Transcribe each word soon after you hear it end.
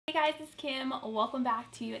Hey guys, it's Kim. Welcome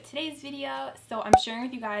back to today's video. So I'm sharing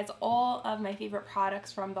with you guys all of my favorite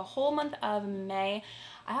products from the whole month of May.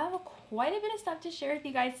 I have quite a bit of stuff to share with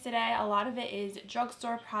you guys today. A lot of it is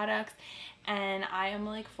drugstore products, and I am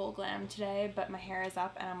like full glam today, but my hair is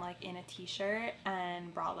up and I'm like in a t-shirt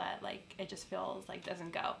and bralette. Like it just feels like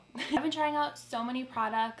doesn't go. I've been trying out so many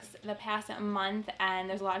products the past month, and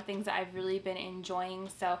there's a lot of things that I've really been enjoying.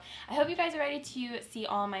 So I hope you guys are ready to see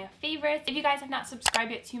all my favorites. If you guys have not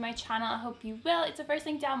subscribed yet to my channel, I hope you will. It's the first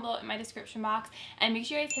link down below in my description box, and make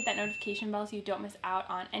sure you guys hit that notification bell so you don't miss out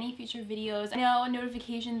on any future videos. I know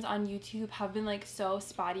notifications on YouTube have been like so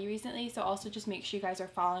spotty recently, so also just make sure you guys are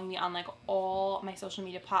following me on like all my social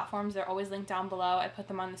media platforms. They're always linked down below. I put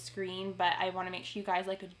them on the screen, but I want to make sure you guys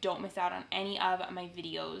like don't miss out on any of my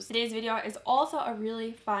videos. Today's video is also a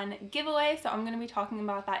really fun giveaway, so I'm going to be talking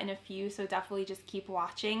about that in a few, so definitely just keep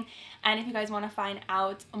watching. And if you guys want to find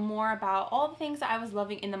out more about all the things that I was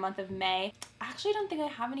loving in the month of May, I actually don't think I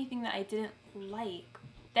have anything that I didn't like,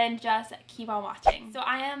 then just keep on watching. So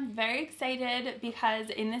I am very excited because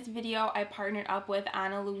in this video I partnered up with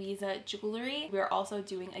Ana Luisa Jewelry. We're also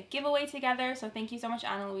doing a giveaway together, so thank you so much,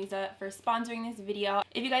 Ana Luisa, for sponsoring this video.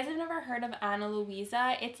 If you guys have never heard of Ana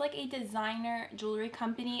Luisa, it's like a designer jewelry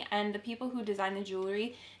company, and the people who design the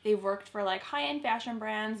jewelry, they've worked for like high-end fashion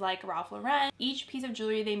brands like Ralph Lauren. Each piece of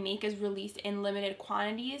jewelry they make is released in limited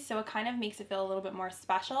quantities, so it kind of makes it feel a little bit more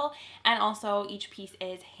special, and also each piece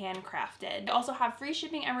is handcrafted. They also have free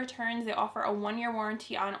shipping and returns. They offer a 1-year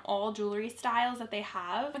warranty on all jewelry styles that they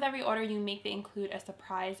have. With every order you make, they include a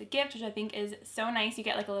surprise gift, which I think is so nice. You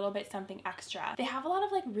get like a little bit something extra. They have a lot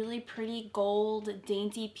of like really pretty gold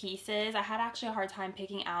dainty pieces. I had actually a hard time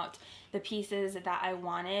picking out the pieces that I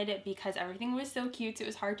wanted because everything was so cute, so it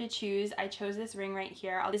was hard to choose. I chose this ring right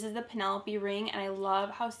here. This is the Penelope ring, and I love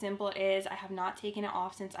how simple it is. I have not taken it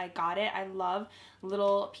off since I got it. I love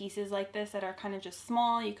little pieces like this that are kind of just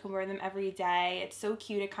small. You can wear them every day. It's so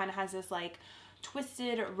cute. It kind of has this like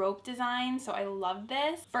twisted rope design, so I love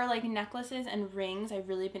this. For like necklaces and rings, I've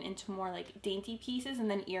really been into more like dainty pieces, and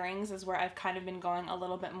then earrings is where I've kind of been going a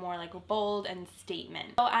little bit more like bold and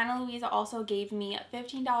statement. So Ana Luisa also gave me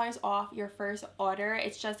 $15 off your first order.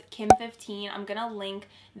 It's just Kim15. I'm gonna link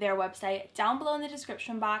their website down below in the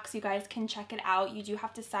description box. You guys can check it out. You do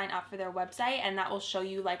have to sign up for their website, and that will show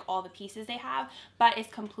you like all the pieces they have, but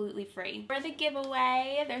it's completely free. For the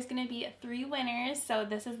giveaway, there's gonna be 3 winners. So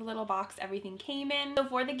this is the little box everything came in. So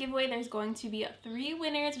for the giveaway, there's going to be 3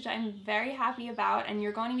 winners, which I'm very happy about, and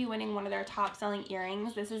you're going to be winning one of their top selling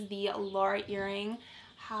earrings. This is the Laura earring.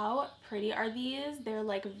 How pretty are these? They're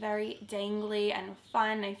like very dangly and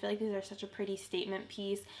fun. I feel like these are such a pretty statement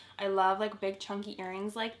piece. I love like big chunky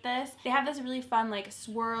earrings like this. They have this really fun like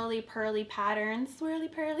swirly pearly pattern,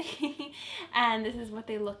 swirly pearly, and this is what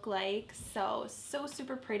they look like. So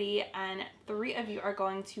super pretty, and 3 of you are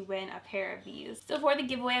going to win a pair of these. So for the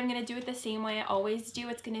giveaway, I'm gonna do it the same way I always do.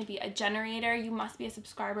 It's gonna be a generator. You must be a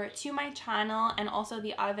subscriber to my channel, and also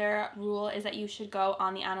the other rule is that you should go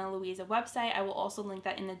on the Ana Luisa website. I will also link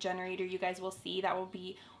that in the generator. You guys will see that will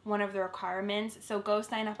be one of the requirements, so go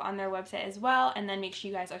sign up on their website as well, and then make sure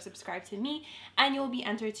you guys are subscribed to me, and you'll be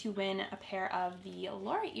entered to win a pair of the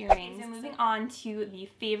Laura earrings. So moving on to the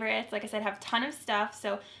favorites, like I said, I have a ton of stuff.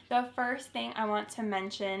 So the first thing I want to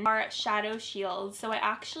mention are shadow shields. So I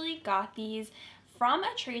actually got these from a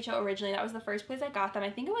trade show originally. That was the first place I got them. I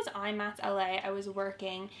think it was IMATS LA. I was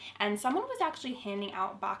working, and someone was actually handing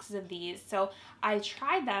out boxes of these. So I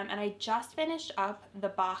tried them, and I just finished up the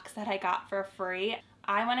box that I got for free.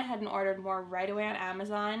 I went ahead and ordered more right away on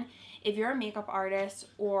Amazon. If you're a makeup artist,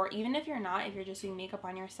 or even if you're not, if you're just doing makeup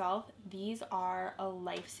on yourself, these are a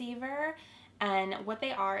lifesaver. And what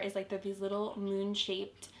they are is like they're these little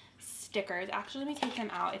moon-shaped stickers. Actually, let me take them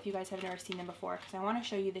out if you guys have never seen them before, because I want to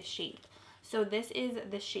show you the shape. So this is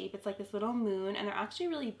the shape. It's like this little moon, and they're actually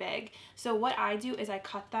really big. So what I do is I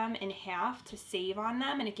cut them in half to save on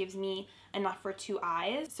them, and it gives me enough for 2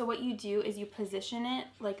 eyes. So what you do is you position it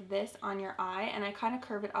like this on your eye, and I kind of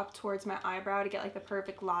curve it up towards my eyebrow to get like the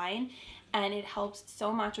perfect line, and it helps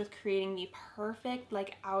so much with creating the perfect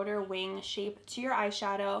like outer wing shape to your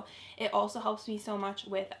eyeshadow. It also helps me so much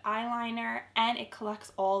with eyeliner, and it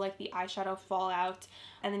collects all like the eyeshadow fallout,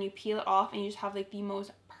 and then you peel it off, and you just have like the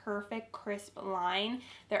most perfect crisp line.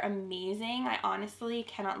 They're amazing. I honestly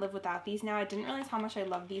cannot live without these now. I didn't realize how much I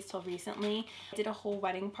love these till recently. I did a whole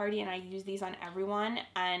wedding party, and I used these on everyone,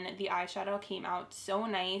 and the eyeshadow came out so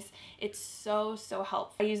nice. It's so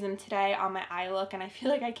helpful. I use them today on my eye look, and I feel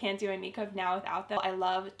like I can't do my makeup now without them. I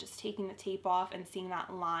love just taking the tape off and seeing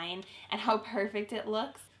that line and how perfect it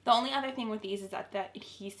looks. The only other thing with these is that the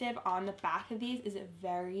adhesive on the back of these is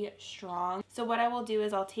very strong. So what I will do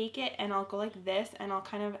is I'll take it and I'll go like this and I'll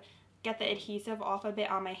kind of get the adhesive off a bit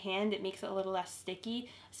on my hand. It makes it a little less sticky,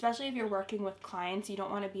 especially if you're working with clients. You don't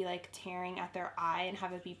want to be like tearing at their eye and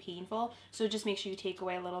have it be painful. So just make sure you take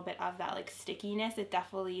away a little bit of that like stickiness. It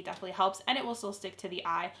definitely helps, and it will still stick to the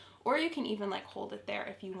eye. Or you can even like hold it there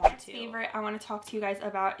if you want to. Favorite I want to talk to you guys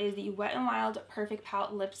about is the Wet n Wild Perfect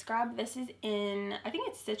Pout Lip Scrub. This is in, I think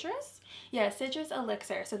it's citrus? Yeah, citrus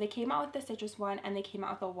elixir. So they came out with the citrus one and they came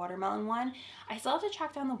out with a watermelon one. I still have to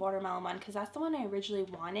track down the watermelon one because that's the one I originally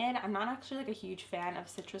wanted. I'm not actually like a huge fan of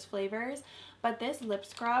citrus flavors, but this lip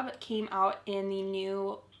scrub came out in the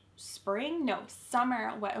new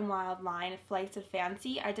summer Wet n Wild line, Flights of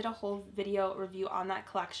Fancy. I did a whole video review on that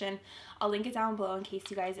collection. I'll link it down below in case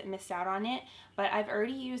you guys missed out on it, but I've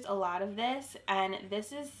already used a lot of this, and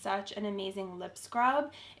this is such an amazing lip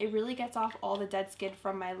scrub. It really gets off all the dead skin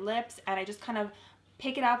from my lips, and I just kind of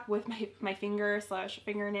pick it up with my finger /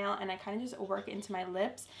 fingernail and I kind of just work into my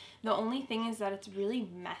lips. The only thing is that it's really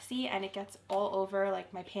messy and it gets all over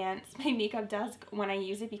like my pants, my makeup desk when I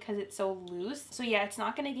use it because it's so loose. So yeah, it's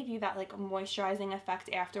not going to give you that like moisturizing effect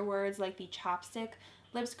afterwards like the chapstick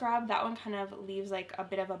lip scrub. That one kind of leaves like a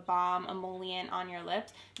bit of a balm emollient on your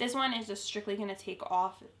lips. This one is just strictly going to take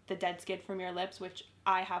off the dead skin from your lips, which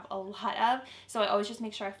I have a lot of, so I always just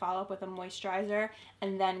make sure I follow up with a moisturizer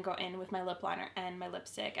and then go in with my lip liner and my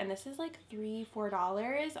lipstick. And this is like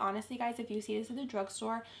 $3-4. Honestly guys, if you see this at the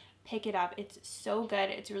drugstore, pick it up. It's so good.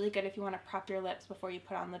 It's really good if you want to prep your lips before you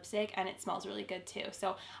put on lipstick, and it smells really good too.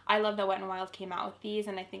 So I love that Wet n Wild came out with these,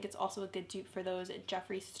 and I think it's also a good dupe for those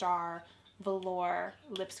Jeffree Star velour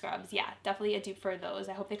lip scrubs. Yeah, definitely a dupe for those.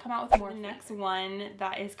 I hope they come out with more. The next one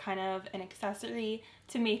that is kind of an accessory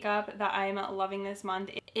to makeup that I'm loving this month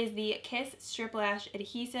is the Kiss Strip Lash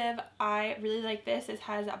Adhesive. I really like this. It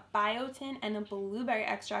has a biotin and a blueberry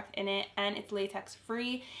extract in it, and it's latex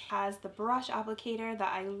free. It has the brush applicator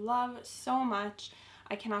that I love so much.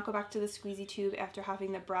 I cannot go back to the squeezy tube after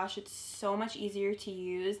having the brush. It's so much easier to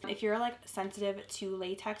use. If you're like sensitive to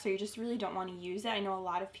latex or you just really don't want to use it, I know a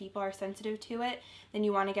lot of people are sensitive to it, then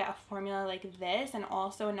you want to get a formula like this. And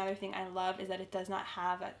also another thing I love is that it does not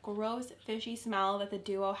have that gross fishy smell that the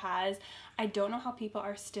Duo has. I don't know how people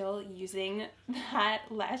are still using that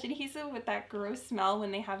lash adhesive with that gross smell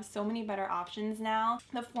when they have so many better options now.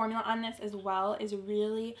 The formula on this as well is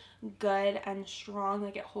really good and strong.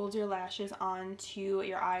 Like it holds your lashes onto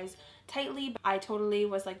your eyes tightly. I totally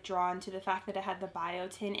was like drawn to the fact that it had the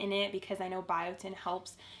biotin in it because I know biotin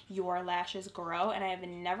helps your lashes grow, and I have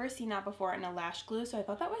never seen that before in a lash glue, so I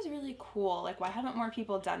thought that was really cool. Like, why haven't more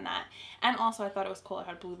people done that? And also I thought it was cool it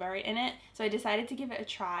had blueberry in it, so I decided to give it a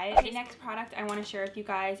try. The next product I want to share with you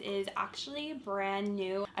guys is actually brand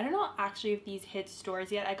new. I don't know actually if these hit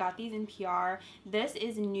stores yet. I got these in PR. This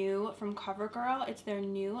is new from COVERGIRL. It's their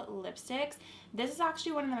new lipsticks. This is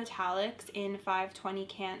actually one of the metallics in 520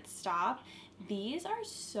 Can't Stop. These are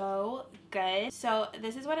so good. So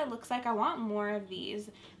this is what it looks like. I want more of these.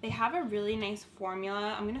 They have a really nice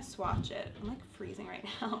formula. I'm gonna swatch it. I'm like freezing right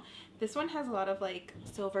now. This one has a lot of like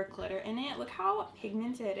silver glitter in it. Look how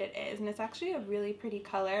pigmented it is, and it's actually a really pretty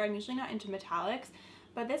color. I'm usually not into metallics,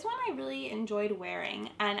 but this one I really enjoyed wearing.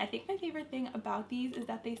 And I think my favorite thing about these is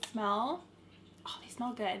that they smell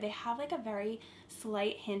good. They have like a very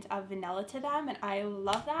slight hint of vanilla to them, and I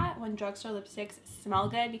love that when drugstore lipsticks smell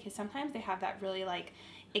good because sometimes they have that really like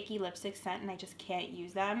icky lipstick scent and I just can't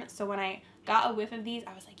use them. So when I got a whiff of these,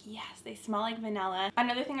 I was like, yes, they smell like vanilla.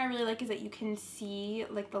 Another thing I really like is that you can see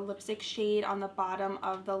like the lipstick shade on the bottom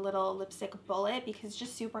of the little lipstick bullet, because it's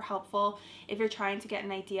just super helpful if you're trying to get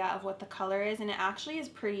an idea of what the color is, and it actually is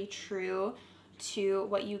pretty true to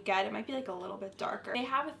what you get. It might be like a little bit darker. They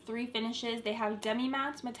have 3 finishes. They have demi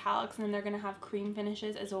mattes, metallics, and then they're gonna have cream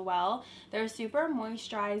finishes as well. They're super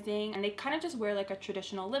moisturizing, and they kind of just wear like a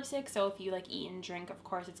traditional lipstick, so if you like eat and drink, of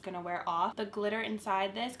course it's gonna wear off. The glitter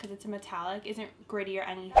inside this, because it's a metallic, isn't gritty or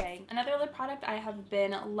anything. Another lip product I have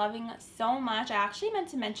been loving so much, I actually meant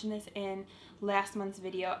to mention this in last month's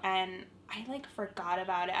video and I like forgot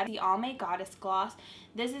about it. The Almay Goddess Gloss.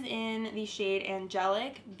 This is in the shade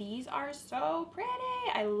Angelic. These are so pretty.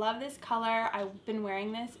 I love this color. I've been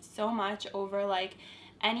wearing this so much over like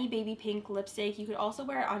any baby pink lipstick. You could also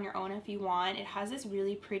wear it on your own if you want. It has this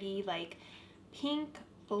really pretty like pink,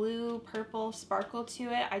 blue, purple sparkle to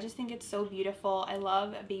it. I just think it's so beautiful. I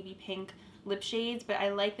love baby pink lip shades, but I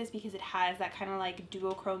like this because it has that kind of like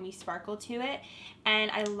duochrome sparkle to it. And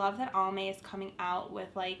I love that Almay is coming out with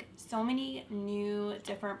like so many new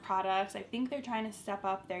different products. I think they're trying to step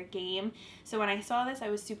up their game. So when I saw this, I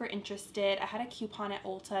was super interested. I had a coupon at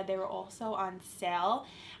Ulta. They were also on sale,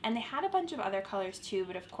 and they had a bunch of other colors too,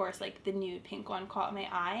 but of course like the nude pink one caught my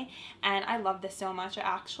eye, and I love this so much. I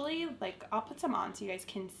actually, like, I'll put some on so you guys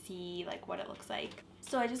can see like what it looks like.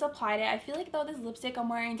 So I just applied it. I feel like though this lipstick I'm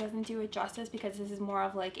wearing doesn't do it justice because this is more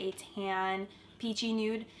of like a tan peachy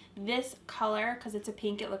nude. This color, because it's a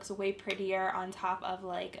pink, it looks way prettier on top of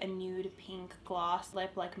like a nude pink gloss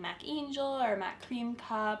lip like MAC Angel or MAC Cream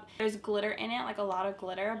Cup. There's glitter in it, like a lot of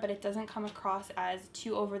glitter, but it doesn't come across as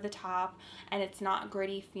too over the top, and it's not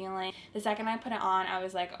gritty feeling. The second I put it on, I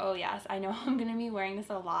was like, oh yes, I know I'm gonna be wearing this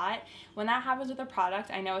a lot. When that happens with a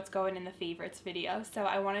product, I know it's going in the favorites video, so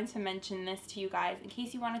I wanted to mention this to you guys in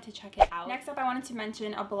case you wanted to check it out. Next up, I wanted to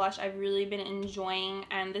mention a blush I've really been enjoying,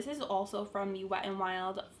 and this is also from the Wet n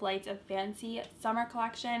Wild Flights of Fancy summer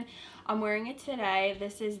collection. I'm wearing it today.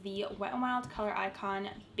 This is the Wet n Wild Color Icon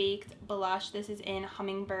Baked Blush. This is in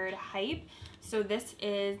Hummingbird Hype. So this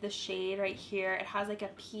is the shade right here. It has like a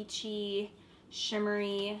peachy,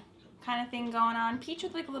 shimmery kind of thing going on. Peach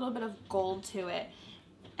with like a little bit of gold to it.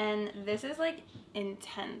 And this is like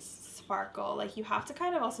intense sparkle. Like you have to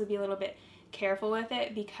kind of also be a little bit careful with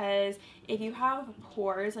it because if you have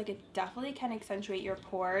pores, like it definitely can accentuate your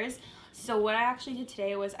pores. So what I actually did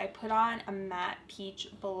today was I put on a matte peach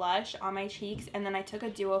blush on my cheeks, and then I took a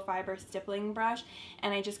duo fiber stippling brush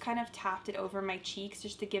and I just kind of tapped it over my cheeks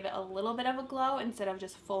just to give it a little bit of a glow instead of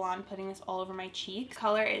just full on putting this all over my cheeks.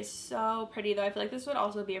 Color is so pretty though. I feel like this would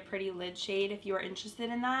also be a pretty lid shade if you are interested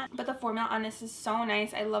in that. But the formula on this is so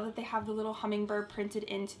nice. I love that they have the little hummingbird printed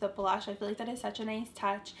into the blush. I feel like that is such a nice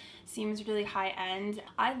touch. Seems really high end.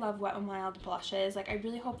 I love Wet n Wild blushes. Like I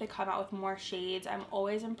really hope they come out with more shades. I'm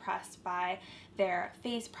always impressed by their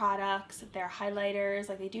face products, their highlighters.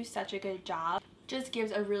 Like they do such a good job. Just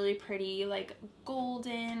gives a really pretty like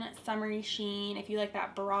golden summery sheen. If you like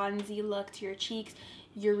that bronzy look to your cheeks,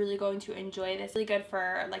 you're really going to enjoy this. Really good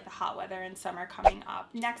for like the hot weather and summer coming up.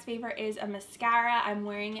 Next favorite is a mascara. I'm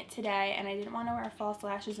wearing it today and I didn't want to wear false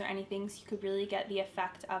lashes or anything so you could really get the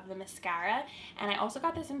effect of the mascara. And I also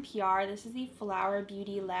got this in PR. This is the Flower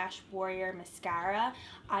Beauty Lash Warrior Mascara.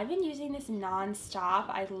 I've been using this non-stop.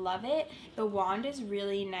 I love it. The wand is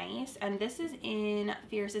really nice, and this is in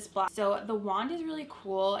Fiercest Black. So the wand is really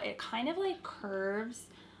cool. It kind of like curves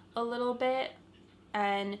a little bit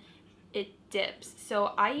and it dips.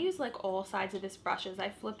 So I use like all sides of this brush as I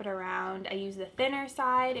flip it around. I use the thinner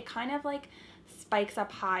side. It kind of like spikes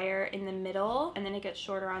up higher in the middle and then it gets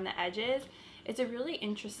shorter on the edges. It's a really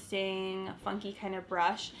interesting, funky kind of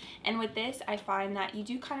brush. And with this, I find that you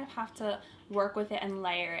do kind of have to work with it and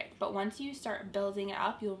layer it. But once you start building it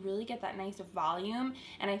up, you'll really get that nice volume.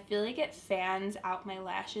 And I feel like it fans out my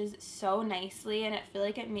lashes so nicely, and I feel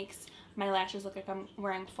like it makes my lashes look like I'm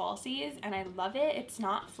wearing falsies, and I love it. It's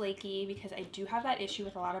not flaky because I do have that issue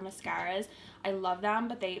with a lot of mascaras. I love them,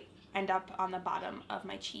 but they end up on the bottom of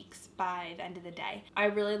my cheeks by the end of the day. I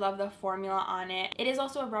really love the formula on it. It is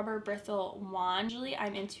also a rubber bristle wand. Usually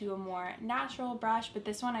I'm into a more natural brush, but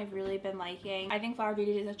this one I've really been liking. I think Flower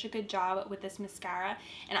Beauty did such a good job with this mascara,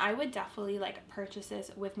 and I would definitely like purchase this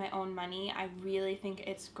with my own money. I really think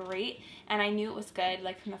it's great, and I knew it was good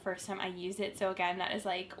like from the first time I used it. So again, that is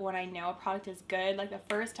like when I know a product is good, like the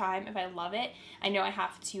first time, if I love it, I know I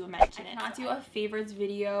have to mention it. I cannot do a favorites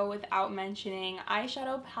video without mentioning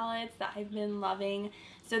eyeshadow palettes that I've been loving.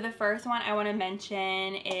 So the first one I want to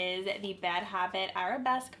mention is the Bad Habit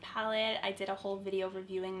Arabesque palette. I did a whole video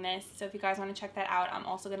reviewing this, so if you guys want to check that out, I'm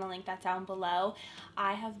also going to link that down below.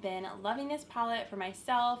 I have been loving this palette for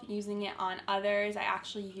myself, using it on others. I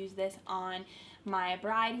actually use this on my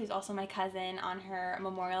bride, who's also my cousin, on her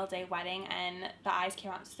Memorial Day wedding, and the eyes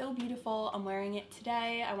came out so beautiful. I'm wearing it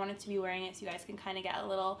today. I wanted to be wearing it so you guys can kind of get a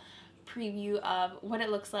little preview of what it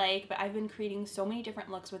looks like, but I've been creating so many different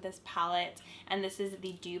looks with this palette, and this is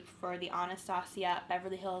the dupe for the Anastasia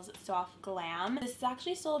Beverly Hills Soft Glam. This is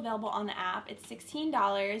actually still available on the app. It's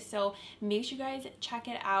 $16, so make sure you guys check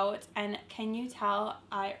it out. And can you tell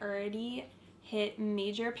I already hit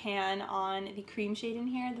major pan on the cream shade in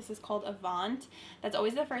here? This is called Avant. That's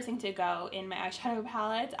always the first thing to go in my eyeshadow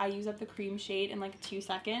palette. I use up the cream shade in like 2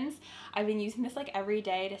 seconds. I've been using this like every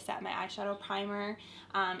day to set my eyeshadow primer.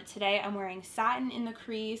 Today I'm wearing Satin in the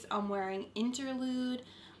crease. I'm wearing Interlude.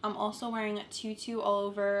 I'm also wearing Tutu all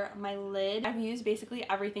over my lid. I've used basically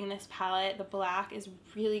everything in this palette. The black is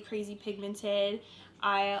really crazy pigmented.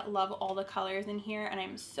 I love all the colors in here, and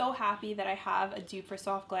I'm so happy that I have a dupe for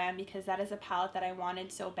Soft Glam because that is a palette that I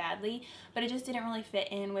wanted so badly, but it just didn't really fit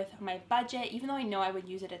in with my budget, even though I know I would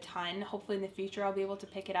use it a ton. Hopefully in the future I'll be able to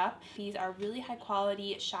pick it up. These are really high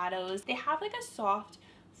quality shadows. They have like a soft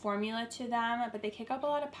formula to them, but they kick up a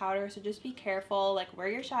lot of powder, so just be careful. Like, wear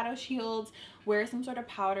your shadow shields, wear some sort of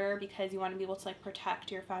powder, because you want to be able to like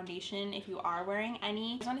protect your foundation if you are wearing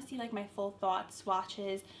any. I just want to see like my full thought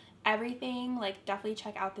swatches, everything. Like, definitely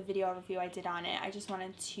check out the video review I did on it. I just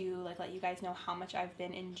wanted to like let you guys know how much I've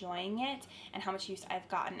been enjoying it and how much use I've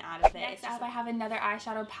gotten out of it. Next up, I have another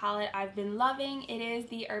eyeshadow palette I've been loving. It is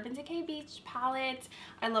the Urban Decay Beach palette.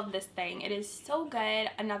 I love this thing. It is so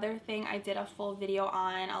good. Another thing I did a full video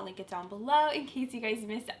on. I'll link it down below in case you guys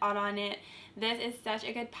missed out on it. This is such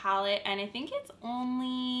a good palette, and I think it's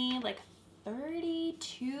only like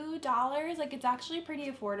 $32. Like, it's actually pretty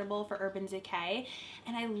affordable for Urban Decay,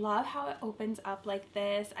 and I love how it opens up like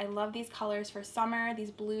this. I love these colors for summer. These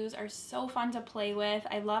blues are so fun to play with.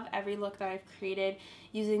 I love every look that I've created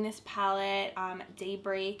using this palette.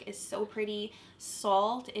 Daybreak is so pretty.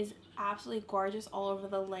 Salt is absolutely gorgeous all over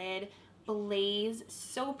the lid. Blaze,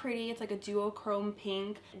 so pretty. It's like a duochrome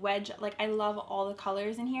pink. Wedge, like, I love all the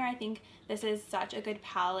colors in here. I think this is such a good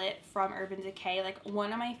palette from Urban Decay, like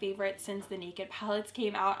one of my favorites since the Naked palettes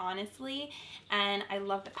came out, honestly. And I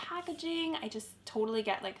love the packaging. I just totally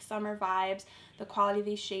get like summer vibes. The quality of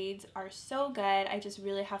these shades are so good. I just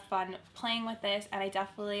really have fun playing with this, and I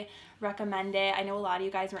definitely recommend it. I know a lot of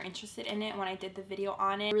you guys were interested in it when I did the video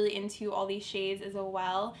on it. Really into all these shades as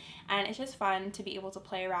well, and it's just fun to be able to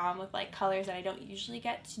play around with like colors that I don't usually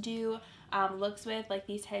get to do looks with, like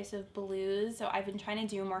these types of blues. So I've been trying to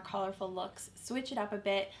do more colorful looks, switch it up a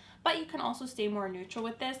bit, but you can also stay more neutral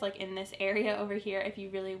with this, like in this area over here if you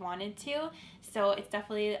really wanted to. So it's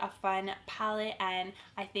definitely a fun palette, and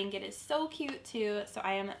I think it is so cute too. So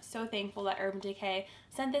I am so thankful that Urban Decay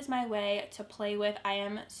sent this my way to play with. I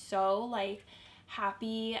am so like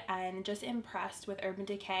happy and just impressed with Urban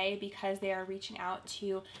Decay because they are reaching out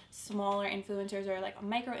to smaller influencers or like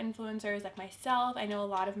micro influencers like myself. I know a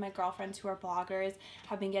lot of my girlfriends who are bloggers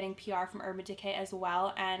have been getting PR from Urban Decay as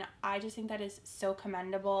well, and I just think that is so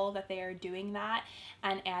commendable that they are doing that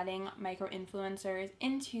and adding micro influencers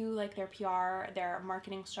into like their PR, their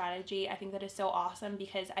marketing strategy. I think that is so awesome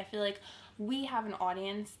because I feel like we have an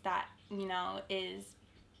audience that, you know, is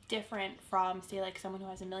different from, say, like someone who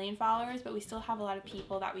has 1 million followers, but we still have a lot of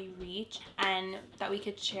people that we reach and that we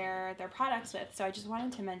could share their products with. So I just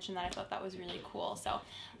wanted to mention that. I thought that was really cool. So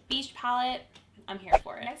Beach palette, I'm here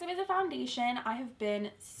for it. Next up is a foundation. I have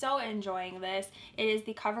been so enjoying this. It is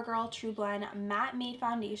the COVERGIRL TRUBLEND Matte Made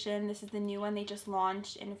Foundation. This is the new one they just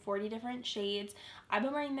launched in 40 different shades. I've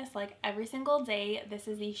been wearing this like every single day. This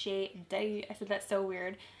is the shade Day. I said that so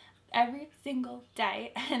weird. Every single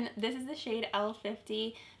day, and this is the shade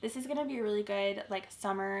L50. This is gonna be a really good like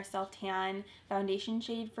summer self-tan foundation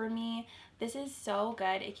shade for me. This is so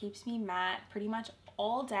good. It keeps me matte pretty much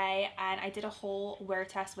all day, and I did a whole wear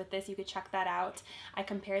test with this. You could check that out. I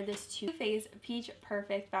compared this to Too Faced Peach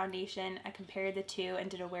Perfect foundation. I compared the two and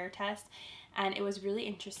did a wear test, and it was really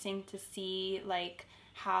interesting to see like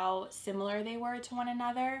how similar they were to one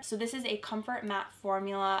another. So this is a comfort matte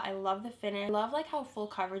formula. I love the finish. I love like how full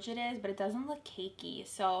coverage it is, but it doesn't look cakey.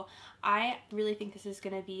 So I really think this is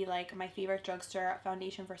gonna be like my favorite drugstore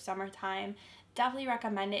foundation for summertime. Definitely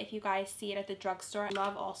recommend it if you guys see it at the drugstore. I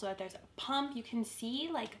love also that there's a pump. You can see,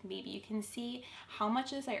 like, maybe you can see how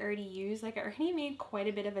much of this I already used. Like, I already made quite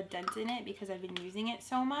a bit of a dent in it because I've been using it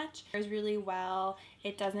so much. It wears really well.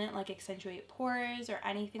 It doesn't like accentuate pores or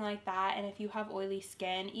anything like that. And if you have oily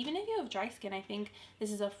skin, even if you have dry skin, I think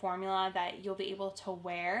this is a formula that you'll be able to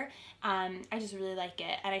wear. I just really like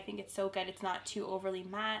it, and I think it's so good. It's not too overly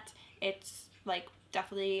matte. It's like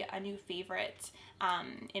definitely a new favorite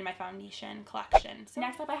in my foundation collection. So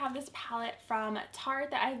next up, I have this palette from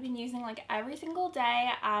Tarte that I've been using like every single day.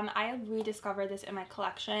 I rediscovered this in my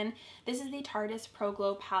collection. This is the Tarteist Pro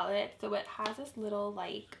Glow palette. So it has this little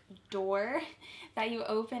like door that you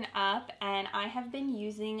open up, and I have been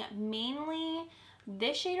using mainly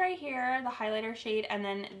this shade right here, the highlighter shade, and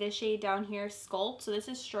then this shade down here, Sculpt. So this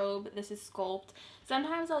is Strobe, this is Sculpt.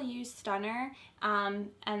 Sometimes I'll use Stunner,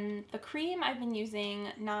 and the cream I've been using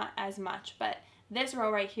not as much, but this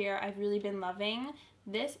row right here I've really been loving.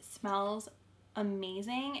 This smells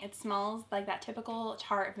amazing. It smells like that typical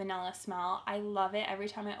Tarte vanilla smell. I love it. Every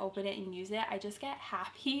time I open it and use it, I just get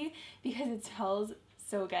happy because it smells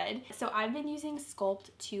so good. So I've been using Sculpt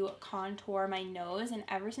to contour my nose, and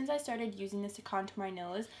ever since I started using this to contour my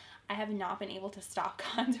nose, I have not been able to stop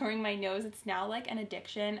contouring my nose. It's now like an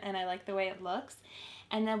addiction, and I like the way it looks.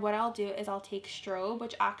 And then what I'll do is I'll take strobe,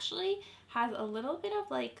 which actually has a little bit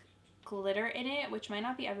of like glitter in it, which might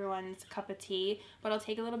not be everyone's cup of tea, but I'll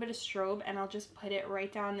take a little bit of strobe and I'll just put it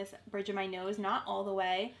right down this bridge of my nose, not all the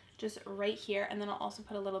way, just right here. And then I'll also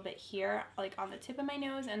put a little bit here, like on the tip of my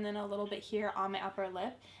nose, and then a little bit here on my upper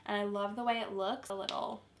lip. And I love the way it looks. A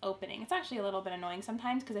little opening. It's actually a little bit annoying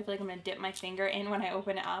sometimes because I feel like I'm gonna dip my finger in when I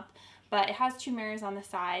open it up, but it has 2 mirrors on the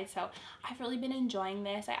side, so I've really been enjoying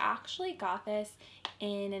this. I actually got this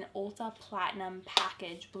in an Ulta Platinum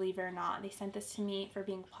package, believe it or not. They sent this to me for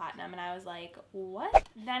being platinum, and I was like, what?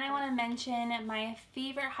 Then I want to mention my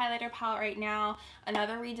favorite highlighter palette right now,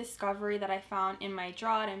 another rediscovery that I found in my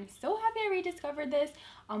drawer, and I'm so happy I rediscovered this.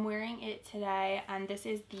 I'm wearing it today, and this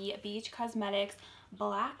is the Beach Cosmetics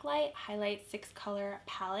Blacklight Highlight 6 Color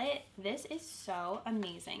Palette. This is so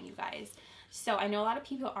amazing, you guys. So I know a lot of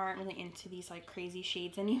people aren't really into these like crazy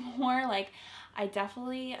shades anymore. Like I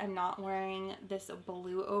definitely am not wearing this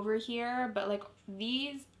blue over here, but like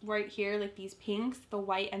these right here, like these pinks, the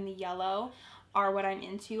white and the yellow are what I'm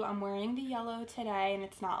into. I'm wearing the yellow today, and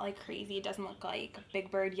it's not like crazy. It doesn't look like Big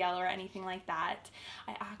Bird yellow or anything like that.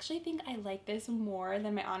 I actually think I like this more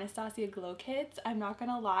than my Anastasia Glow Kits. I'm not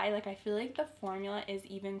gonna lie, like I feel like the formula is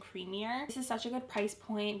even creamier. This is such a good price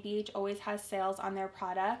point. BH always has sales on their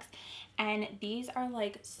products, and these are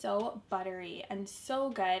like so buttery and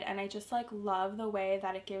so good, and I just like love the way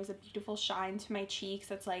that it gives a beautiful shine to my cheeks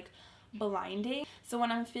that's like blinding. So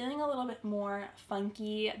when I'm feeling a little bit more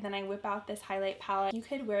funky, then I whip out this highlight palette. You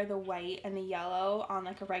could wear the white and the yellow on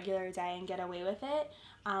like a regular day and get away with it,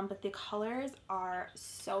 but the colors are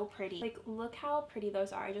so pretty. Like look how pretty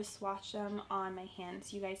those are. I just swatched them on my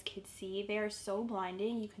hands so you guys could see. They are so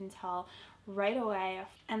blinding, you can tell right away.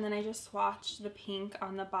 And then I just swatched the pink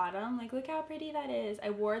on the bottom. Like look how pretty that is. I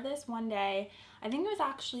wore this one day, I think it was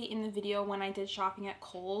actually in the video when I did shopping at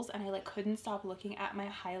Kohl's, and I like couldn't stop looking at my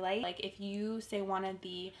highlight. Like if you say wanted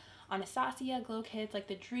the Anastasia Glow Kits, like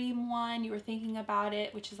the Dream one, you were thinking about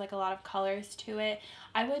it, which is like a lot of colors to it,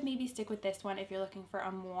 I would maybe stick with this one if you're looking for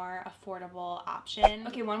a more affordable option.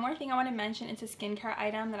 Okay, one more thing I want to mention, it's a skincare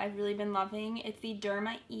item that I've really been loving. It's the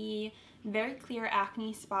Derma E Very Clear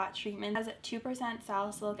Acne Spot Treatment. It has 2%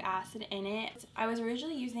 salicylic acid in it. I was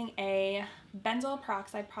originally using a benzoyl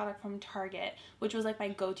peroxide product from Target, which was like my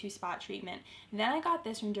go-to spot treatment. Then I got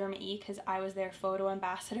this from Derma E because I was their photo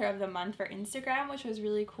ambassador of the month for Instagram, which was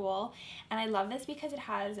really cool. And I love this because it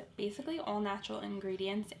has basically all natural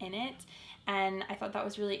ingredients in it, and I thought that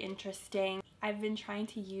was really interesting. I've been trying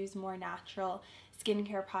to use more natural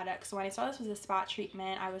skincare products, so when I saw this was a spot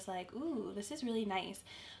treatment, I was like, ooh, this is really nice.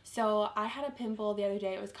 So I had a pimple the other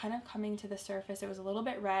day. It was kind of coming to the surface. It was a little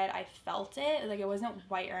bit red. I felt it, like it wasn't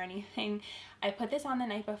white or anything. I put this on the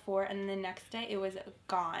night before, and the next day it was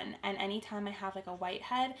gone. And anytime I have like a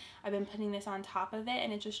whitehead, I've been putting this on top of it,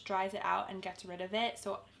 and it just dries it out and gets rid of it.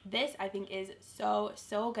 So this I think is so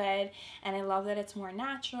good, and I love that it's more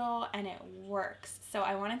natural and it works. So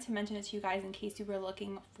I wanted to mention it to you guys in case you were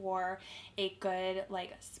looking for a good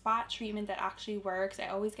like spot treatment that actually works. I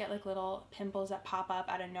always get like little pimples that pop up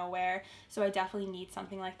out of nowhere, so I definitely need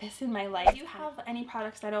something like this in my life. If you have any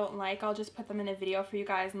products I don't like, I'll just put them in a video for you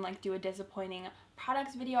guys and like do a disappointing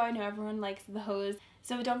products video. I know everyone likes those.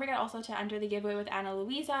 So don't forget also to enter the giveaway with Ana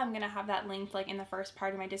Luisa. I'm going to have that linked like in the first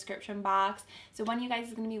part of my description box. So one of you guys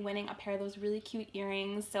is going to be winning a pair of those really cute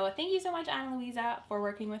earrings. So thank you so much, Ana Luisa, for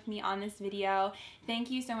working with me on this video. Thank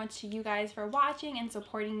you so much to you guys for watching and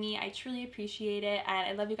supporting me. I truly appreciate it, and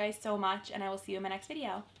I love you guys so much, and I will see you in my next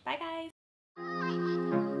video. Bye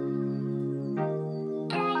guys!